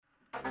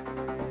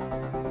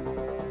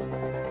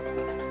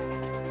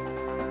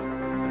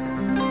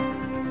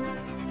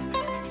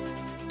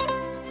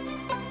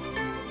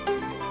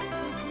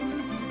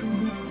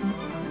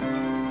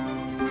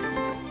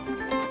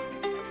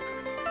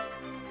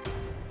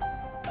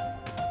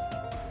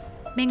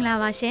မင်္ဂလာ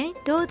ပါရှင်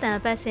ဒို့အတန်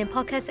ပတ်စင်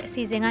podcast အ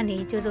စီအစဉ်ကနေ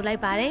ကြိုဆိုလို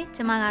က်ပါတယ်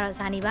ကျွန်မကတော့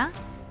ဇာနီပါ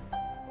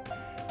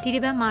ဒီတ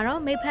စ်ပတ်မှာ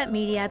တော့မိဖက်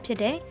မီဒီယာဖြစ်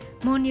တဲ့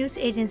Moon News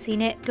Agency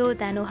နဲ့ဒို့အ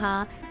တန်တို့ဟာ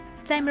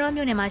ကြိုင်မရော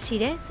မြို့နယ်မှာရှိ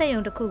တဲ့စက်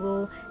ရုံတစ်ခု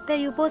ကိုတည်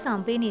ယူပို့ဆော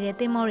င်ပေးနေတဲ့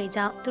သင်္ဘောတွေ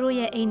ကြောင့်သူတို့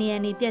ရဲ့အိမ်နေရ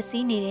န်တွေပျက်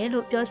စီးနေတယ်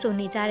လို့ပြောဆို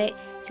နေကြတဲ့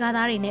ရွာ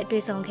သားတွေနဲ့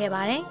တွေ့ဆုံခဲ့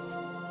ပါတယ်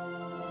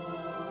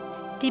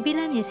ဒီပီလ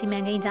န်မြေစီမံ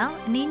ကိန်းကြောင့်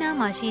အနီးနား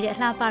မှာရှိတဲ့အ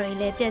လှပတွေ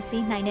လည်းပျက်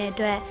စီးနိုင်တဲ့အ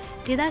တွက်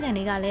ဒေသခံ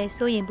တွေကလည်း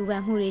စိုးရိမ်ပူပ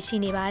န်မှုတွေရှိ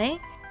နေပါတယ်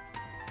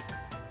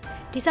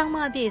ဒီဆောင်မ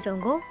အပြည့်အစုံ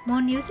ကို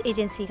Moon News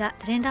Agency က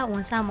သတင်းတောက်ဝ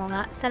န်ဆောင်မောင်က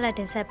ဆက်လက်တ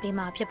င်ဆက်ပေး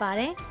မှာဖြစ်ပါ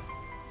တယ်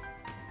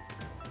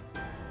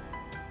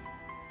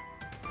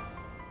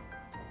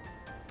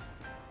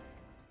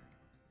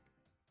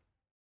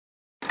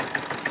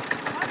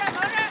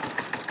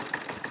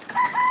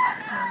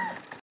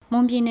မွ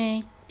န်ပြည်နယ်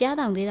ပြား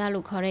တောင်ဒေသ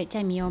လို့ခေါ်တဲ့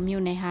ကြိုက်မီယော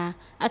မြို့နယ်ဟာ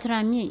အထရာ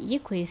မြစ်ရ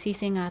စ်ခွေစီး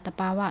ဆင်းကတ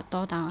ဘာဝ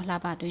တောတောင်အလှ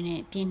ပတွေ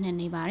နဲ့ပြည့်နှက်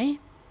နေပါတယ်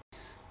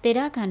ဒေသ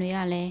ခံတွေက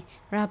လည်း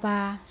ရဘာ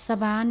စ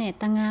ဘာနဲ့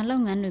တငါလု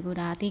ပ်ငန်းတွေကို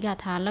ဒါအဓိက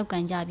ထားလောက်က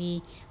န်ကြပြီး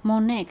မွ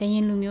န်နဲ့ကရ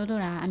င်လူမျိုး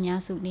တို့ဒါအများ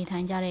စုနေထို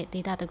င်ကြတဲ့ဒေ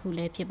သတစ်ခုလ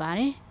ည်းဖြစ်ပါတ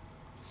ယ်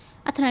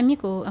။အထရမြစ်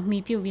ကိုအမိ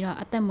ပြုပြီးတော့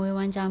အသက်မွေးဝ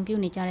မ်းကြောင်းပြု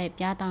နေကြတဲ့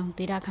ပြားတောင်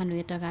ဒေသခံတွေ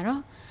အတွက်က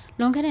တော့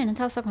လွန်ခဲ့တဲ့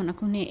2019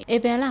ခုနှစ်ဧ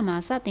ပြီလမှာ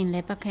စတင်လ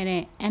ည်ပတ်ခဲ့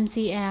တဲ့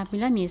MCL ဘီ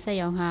လက်မြေစက်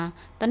ရုံဟာ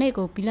တနေ့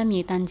ကိုဘီလက်မြေ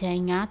တန်ချိန်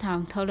9000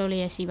ထုတ်လုပ်လျ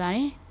က်ရှိပါတ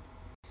ယ်။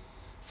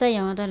စက်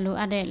ရုံအတွက်လို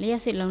အပ်တဲ့လျှ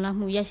က်စစ်လုံလောက်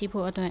မှုရရှိ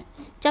ဖို့အတွက်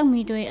ကြောက်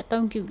မီတွေ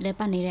အုံပြုလဲ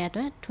ပတ်နေတဲ့အ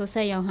တွက်ထိုစ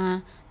က်ရုံဟာ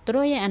သူ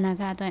တို့ရဲ့အနာ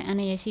ဂတ်အတွက်အန္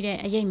တရာယ်ရှိတဲ့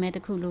အရေးမဲတ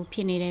စ်ခုလိုဖြ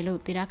စ်နေတယ်လို့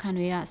ဒေသခံ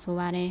တွေကဆို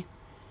ပါတယ်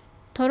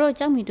။ထို့တို့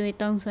ကြောက်မီတွေ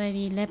တုံးဆွဲ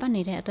ပြီးလဲပတ်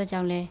နေတဲ့အတွက်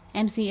ကြောင့်လဲ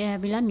MCL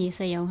ဘီလက်မြေစ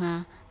က်ရုံဟာ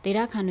ဒေသ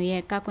ခံတွေ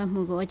ရဲ့ကောက်ကွက်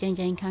မှုကိုအကြိမ်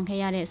ကြိမ်ခံခဲ့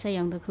ရတဲ့စက်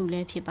ရုံတစ်ခုလ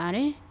ည်းဖြစ်ပါတ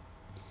ယ်။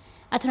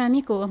အထရာမြ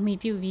စ်ကိုအမိ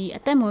ပြုပြီး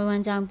အသက်မွေးဝ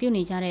မ်းကြောင်းပြု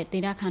နေကြတဲ့ဒေ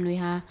သခံတွေ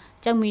ဟာ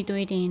ကြောက်မီ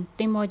တွေတင်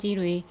တင်မောကြီး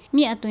တွေ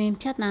မြစ်အတွင်း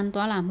ဖြတ်တန်း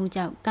သွားလာမှု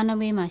ကြောင့်ကမ်းန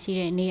ဘေးမှာရှိ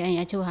တဲ့နေအိမ်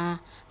အချို့ဟာ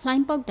လှို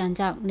င်းပုတ်တန်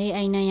ကြောင့်နေ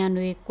အိမ်နံရံ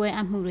တွေကွဲအ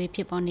ပ်မှုတွေဖြ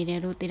စ်ပေါ်နေတယ်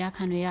လို့ဒေသ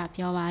ခံတွေက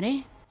ပြောပါတယ်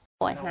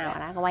။ပေါ်နှောက်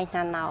လားကိုင်း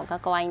နှောက်က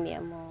ကိုင်းနေ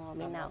မော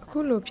မင်းနောက်အခု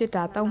လိုဖြစ်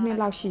တာ3နှစ်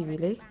လောက်ရှိပြီ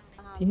လေ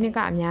ဒီနှစ်က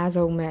အများ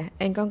ဆုံးပဲ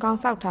အိမ်ကောင်းကောင်း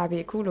စောက်ထား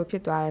ပြီးအခုလိုဖြ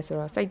စ်သွားတယ်ဆို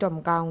တော့စိတ်တော့မ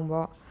ကောင်းဘူး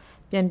ပေါ့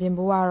ပြန်ပြင်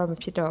ဖို့ကတော့မ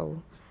ဖြစ်တော့ဘူး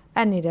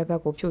အဲ့နေတဲ့ဘ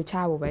က်ကိုဖြိုချ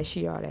ဖို့ပဲ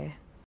ရှိတော့တယ်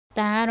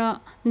ဒါကတော့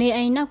နေ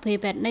အိမ်နောက်ဖေး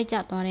ဘက်နှိပ်ကျ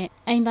သွားတဲ့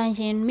အိမ်ပိုင်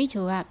ရှင်မိ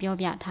ချိုကပြော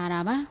ပြထားတာ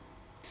ပါ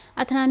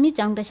အထရာမြစ်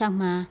ကြောင်တစ်လျှောက်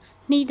မှာ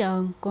နှီးတုံ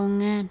ကွန်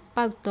ငန်း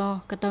ပောက်တော်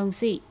ကတုံ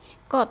စီ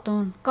ကော့တွ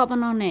န်းကော့ပ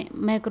နောနဲ့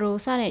မက်ဂရို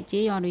စတဲ့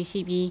ကြေးရွာတွေ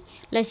ရှိပြီး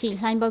လက်ရှိ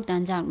လှိုင်းပုတ်တ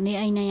န်ကြောင့်နေ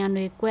အိမ်နေရံ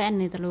တွေကွဲအပ်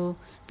နေသလို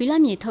ဘီလ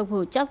က်မြေထုတ်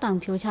ဖို့ကြောက်တောင်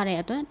ဖြိုချတဲ့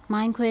အတွက်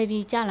မိုင်းခွဲ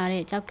ပြီးကျလာ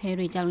တဲ့ကြောက်ခဲ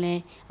တွေကြောင့်လ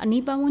ည်းအ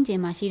နီးပတ်ဝန်းကျ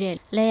င်မှာရှိတဲ့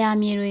လေယာ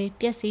မြေတွေ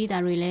ပျက်စီးတာ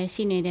တွေလည်း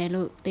ရှိနေတယ်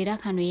လို့ဒေသ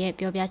ခံတွေရဲ့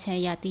ပြောပြချက်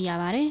အရသိရ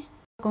ပါတယ်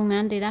ကွန်င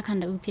န်းဒေသခံ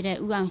တို့ဖြစ်တဲ့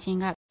ဦးအောင်ရှင်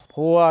က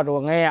ဖိုးက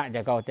တော့ငဲ့ရကြ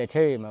ကောက်တဲ့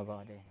ချေမှာ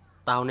ကောတဲ့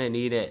တောင်းနဲ့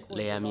နီးတဲ့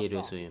လေယာမြေ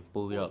တွေဆိုရင်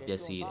ပို့ပြီးတော့ပျ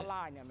က်စီးတယ်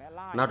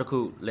နောက်တစ်ခု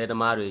လေသ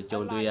မားတွေ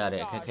ကြုံတွေ့ရ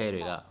တဲ့အခက်အခဲ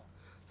တွေက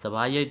စ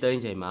ပားရိတ်သိ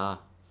မ်းချိန်မှာ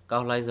ကော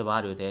က်လှိုင်းစ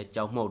ပားတွေတဲ့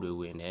ကြောက်မှုတ်တွေ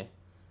ဝင်တယ်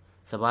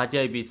စပား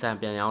ကြိတ်ပြီးစံ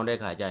ပြန်ရောင်းတဲ့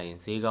ခါကျရင်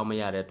ဈေးကောင်းမ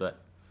ရတဲ့အတွက်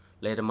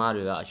လေသမား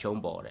တွေကအ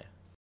ရှုံးပေါ်တယ်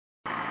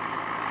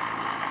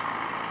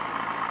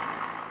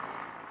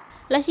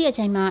လက်ရှိအ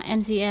ချိန်မှာ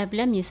MCL ဘ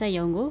လက်မြေစက်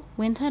ရုံကို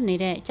ဝင်ထွက်နေ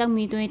တဲ့ကြောက်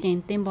မီသွေးတင်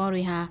တင်ပေါ်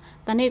တွေဟာ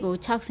တနေ့ကို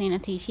6ဆင်း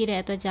အထိရှိတဲ့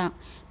အတွက်ကြောင့်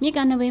မြစ်က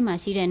မ်းနဘေးမှာ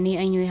ရှိတဲ့နေ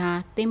အိမ်တွေဟာ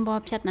တင်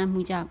ပေါ်ဖြတ်တန်း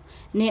မှုကြောင့်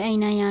နေအိမ်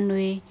နိုင်ရန်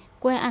တွေ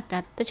ကွဲအပ်က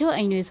တချို့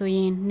အိမ်တွေဆိုရ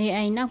င်နေ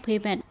အိမ်နောက်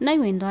ဖေးဘက်နှိပ်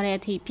ဝင်သွားတဲ့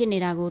အထိဖြစ်နေ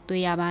တာကို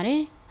တွေ့ရပါတ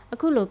ယ်။အ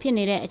ခုလိုဖြစ်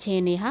နေတဲ့အခြေ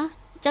အနေဟာ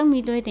ကြောက်မီ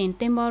သွေးတင်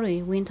တင်ပေါ်တွေ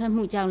ဝင်ထွက်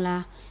မှုကြောင့်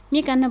လားမြ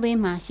စ်ကမ်းနဘေး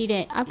မှာရှိ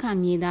တဲ့အောက်ခံ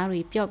မြေသားတွေ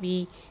ပျော့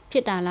ပြီးဖြ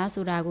စ်တာလား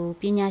ဆိုတာကို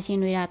ပညာရှင်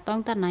တွေကတော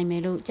င်းတနိုင်မ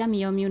ယ်လို့ကြက်မီ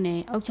ယောမျိုးနယ်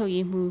အုပ်ချုပ်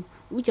ရေးမှူး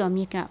ဦးကျော်မြ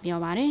င့်ကပြော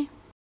ပါတယ်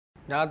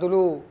။ဒါသူ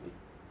တို့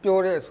ပြော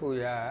တဲ့အဆို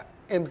အရ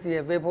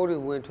MCL ဖေးဖိုးတွေ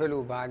ဝင်ထွက်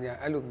လို့ပါညာ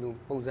အဲ့လိုမျိုး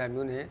ပုံစံ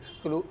မျိုးနဲ့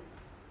သူတို့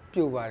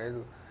ပြုတ်ပါတယ်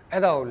လို့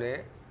အဲ့ဒါကိုလည်း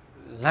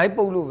live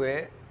ပုတ်လို့ပဲ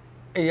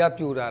အိမ်က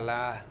ပြိုတာ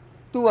လား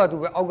သူ့ဟာသူ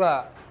ပဲအောက်က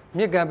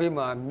မြစ်ကမ်းဘေး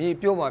မှာမြေ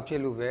ပြော့မှာဖြ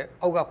စ်လို့ပဲ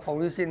အောက်က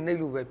foundation နှိပ်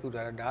လို့ပဲပြို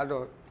တာလားဒါ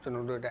တော့ကျွန်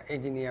တော်တို့ဒါ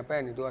engineer ပဲ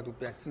နေတော့သူ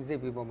ပြန်စီစစ်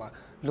ပြီးပေါ်မှာ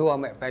လိုရ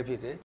မယ့်အပိုင်းဖြ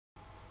စ်တယ်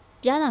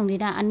ပြားတောင်ဒေ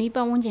သအနီးပ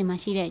တ်ဝန်းကျင်မှာ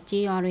ရှိတဲ့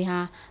ကြေးရွာတွေဟာ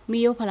မီ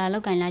ယိုဖလာလော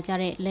က်ကင်လာကြ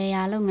တဲ့လေ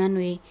ယာလုပ်ငန်း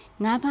တွေ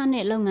ငါးဖမ်း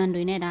တဲ့လုပ်ငန်း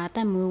တွေနဲ့ဒါအသ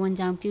က်မွေးဝမ်း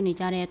ကြောင်းပြုနေ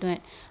ကြတဲ့အတွက်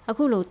အ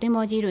ခုလိုတင်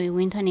မောကြီးတွေဝ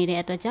င်ထွက်နေတဲ့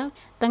အတွက်ကြောင့်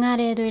တငါ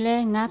တွေလ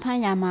ည်းငါးဖ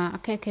မ်းရမှာအ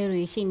ခက်အခဲ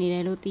တွေရှိနေတ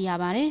ယ်လို့သိရ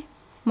ပါတယ်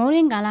။မိုးရ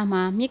င်းကာလ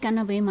မှာမြစ်ကမ်း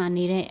ဘေးမှာ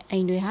နေတဲ့အိ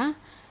မ်တွေဟာ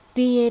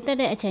ဒီရေတက်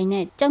တဲ့အချိန်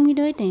နဲ့ကြောင်မီ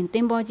တွေတင်တ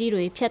င်ပေါ်ကြီး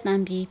တွေဖြတ်တ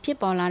န်းပြီးဖြစ်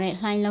ပေါ်လာတဲ့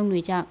လှိုင်းလုံး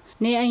တွေကြောင့်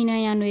နေအိမ်နံ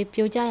ရံတွေ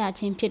ပြိုကျရ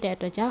ခြင်းဖြစ်တဲ့အ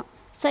တွက်ကြောင့်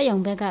စက်ရုံ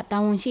ဘက်ကတာ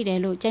ဝန်ရှိတယ်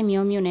လို့ကြိုက်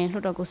မျိုးမျိုးနဲ့လှု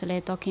ပ်တော်ကိုယ်စားလှ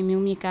ယ်တော်ခင်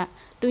မျိုးမြင့်က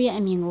သူ့ရဲ့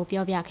အမြင်ကို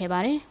ပြောပြခဲ့ပါ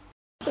တယ်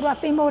။သူက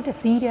တင်ပေါ်တစ်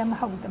စီးတည်းမ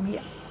ဟုတ်ဘူးသမီး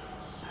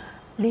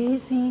။၄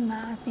စီး၅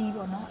စီး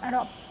ပေါ့နော်။အဲ့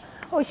တော့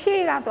ဟို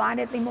ရှေ့ကသွား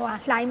တဲ့တင်ပေါ်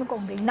ကလှိုင်းမကု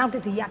န်သေးဘူးနောက်တ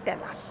စ်စီးရတက်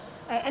လာတ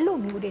ယ်။အဲ့လို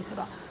မျိုးတွေဆို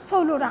တော့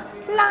ဆိုလိုတာ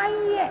လှို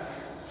င်းရဲ့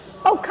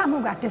ပုတ်ခတ်မှု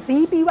ကဒ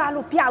စီးပြီးသွား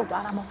လို့ပျောက်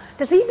သွားတာမဟုတ်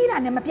ဒစီးပြီးတာ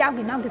နဲ့မပျောက်ခ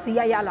င်နောက်ဒစီး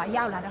ရရောက်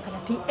လာတဲ့ခါကျ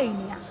ဒီအိမ်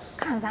တွေက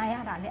ခံစားရ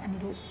တာလေအန်ဒီ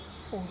တို့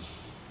ဟို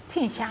ထ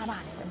င်ရှားပါ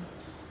တယ်ဗျ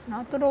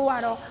နော်သူတို့က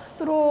တော့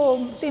သူတို့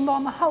တင်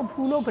ပေါ်မဟုတ်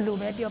ဘူးလို့ဘယ်လို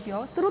ပဲ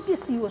ပြောသူတို့ပ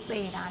စ္စည်းကို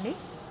သေတာလေ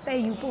သေ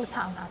ယူပို့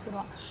ဆောင်တာဆို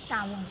တော့တာ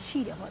ဝန်ရှိ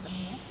တယ်ပေါ့သ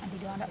မီးရဲ့အန်ဒီ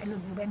တို့ကတော့အဲ့လို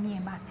မျိုးပဲမြ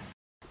င်ပါတယ်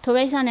ထို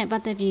ကိစ္စနဲ့ပ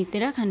တ်သက်ပြီးဒေ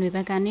သခံတွေဘ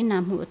က်ကနစ်နာ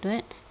မှုအတွ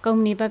က်ကုမ္ပ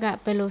ဏီဘက်က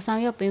ဘယ်လိုဆော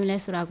င်ရွက်ပေးမလဲ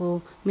ဆိုတာကို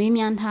မေး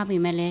မြန်းထားပေ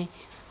မဲ့လည်း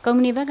ကုမ္ပ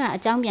ဏီဘက်ကအ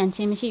ကြောင်းပြန်ခြ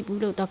င်းမရှိ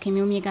ဘူးလို့ဒေါက်ခင်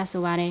မျိုးမြင့်က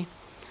ဆိုပါတယ်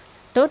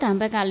။တိုးတန်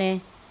ဘက်ကလည်း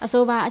အ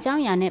ဆိုပါအကြော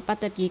င်းအရာနဲ့ပတ်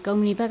သက်ပြီးကုမ္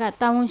ပဏီဘက်က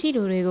တာဝန်ရှိ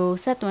သူတွေကို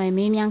ဆက်သွယ်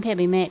မေးမြန်းခဲ့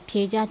ပေမဲ့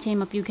ဖြေကြားခြင်း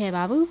မပြုခဲ့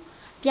ပါဘူး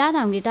။ပြား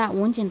တောင်ဒေသဝ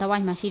န်းကျင်တဝို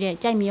က်မှာရှိတဲ့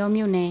ကြိုက်မြော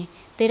မြို့နယ်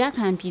ဒေသ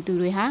ခံပြည်သူ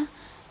တွေဟာ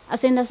အ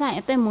စင်တဆိုင်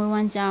အသက်မွေးဝ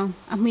မ်းကြောင်း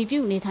အမိပြု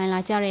နေထိုင်လာ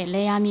ကြတဲ့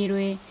လေယာမြေ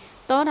တွေ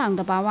တောတောင်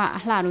တဘာဝအ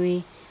လှတွေ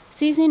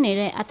စီးဆင်းနေ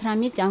တဲ့အထရာ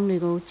မြစ်ကြောင်းတွေ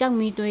ကိုကြောက်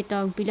မီတွေး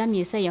တုံပီလက်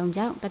မြေဆက်ရုံ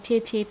ကြောင့်တဖြ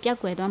ည်းဖြည်းပျောက်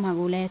ကွယ်သွားမှာ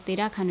ကိုလည်းဒေ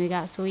သခံတွေက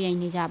စိုးရိမ်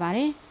နေကြပါတ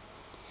ယ်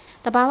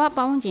။တဘာဝ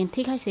ပေါင်းကျင်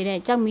ထိခိုက်စေတဲ့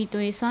ကြောက်မီ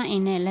တွေးစွမ်းအ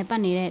င်နဲ့လက်ပ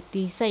တ်နေတဲ့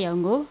ဒီဆက်ရုံ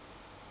ကို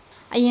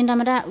အရင်ဓမ္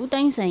မဒဦးသိ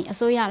န်းစိန်အ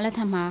စိုးရလက်ထ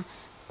က်မှာ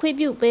ခွင့်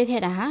ပြုပေး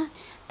ခဲ့တာဟာ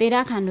ဒေသ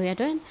ခံတွေအ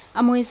တွက်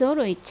အမွေဆိုး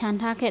တွေခြံ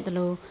ထားခဲ့တယ်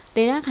လို့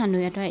ဒေသခံ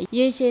တွေအတွက်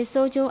ရေရှည်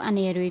စိုးကျိုးအန္တ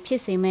ရာယ်တွေဖြ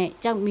စ်စေမဲ့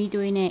ကြောက်မီ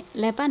တွေးနဲ့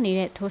လက်ပတ်နေ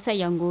တဲ့ထိုးဆက်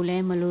ရုံကိုလ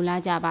ည်းမလို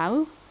လားကြပါ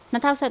ဘူး။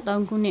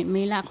2013ခုနှစ်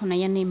မေလ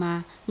9ရက်နေ့မှာ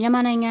မြန်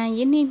မာနိုင်ငံယ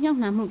င်းနှိမ့်မြှုပ်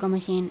နှံမှုကော်မ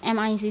ရှင်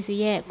MICC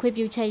ရဲ့ခွင့်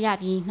ပြုချက်ရ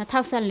ပြီး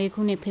2014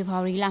ခုနှစ်ဖေ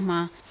ဖော်ဝါရီလမှာ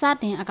စ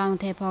တင်အကောင့်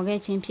ထဲပေါ်ခဲ့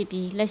ခြင်းဖြစ်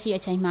ပြီးလက်ရှိ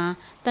အချိန်မှာ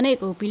တနေ့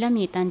ကိုဘီလက်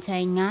မြေတန်ချိ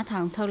န်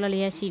9000ထုတ်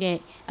လျက်ရှိတဲ့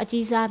အ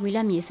ကြီးစားဘီလ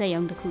က်မြေစက်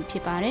ရုံတစ်ခုဖြ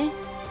စ်ပါတယ်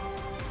။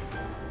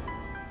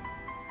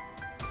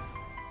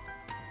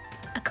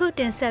အခုတ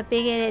င်ဆက်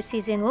ပေးခဲ့တဲ့စီ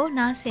စဉ်ကို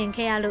နားဆင်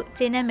ခဲ့ရလို့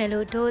ကျေနပ်မယ်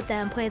လို့ဒို့အတ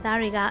န်ဖွဲ့သား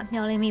တွေက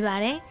မျှော်လင့်မိပါ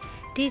တယ်။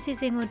ဒီစီ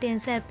စဉ်ကိုတင်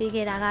ဆက်ပေး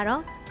ခဲ့တာက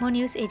တော့ Moon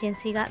News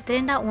Agency ကသတ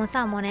င်းတောက်ဝန်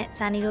ဆောင်မော်နဲ့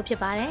ဇာနီတို့ဖြစ်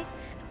ပါတယ်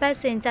။ပတ်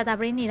စဉ်ကြတာ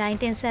ပရိနေတိုင်း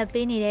တင်ဆက်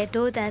ပေးနေတဲ့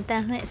ဒို့အတန်တ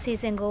န်လွှင့်အစီ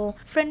အစဉ်ကို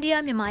Frontier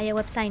မြန်မာရဲ့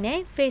website နဲ့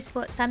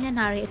Facebook စာမျက်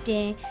နှာတွေအပြ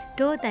င်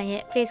ဒို့အတန်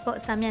ရဲ့ Facebook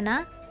စာမျက်နှာ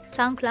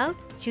SoundCloud,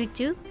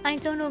 YouTube,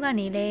 iTunes တို့က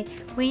နေလည်း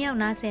ဝင်ရောက်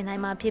နားဆင်နို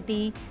င်မှာဖြစ်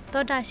ပြီး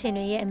သောတာရှင်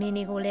တွေရဲ့အမည်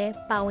တွေကိုလည်း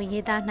ပါဝင်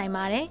ရေးသားနိုင်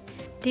ပါတယ်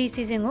။ဒီ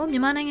စီစဉ်ကိုမြ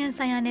န်မာနိုင်ငံ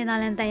ဆိုင်ရာနယ်သာ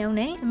လန်တန်ယုံ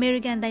နဲ့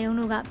American တန်ယုံ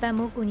တို့ကပံ့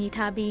ပိုးကူညီ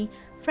ထားပြီး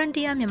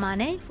Frontier မြန်မာ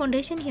နဲ့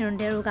Foundation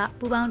Hirondale တို့က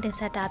ပူးပေါင်းတင်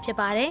ဆက်တာဖြစ်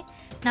ပါတယ်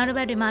။နောက်တစ်ပ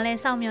တ်တွေမှာလည်း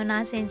စောင့်မျှော်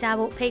နားဆင်ကြ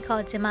ဖို့ဖိတ်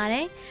ခေါ်ချင်ပါတ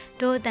ယ်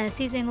။ဒို့အတန်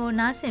စီစဉ်ကို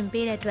နားဆင်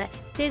ပေးတဲ့အတွက်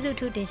ကျေးဇူး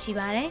ထူးတင်ရှိ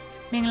ပါတယ်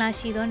။မင်္ဂလာ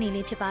ရှိသောနေ့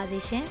လေးဖြစ်ပါစေ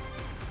ရှင်။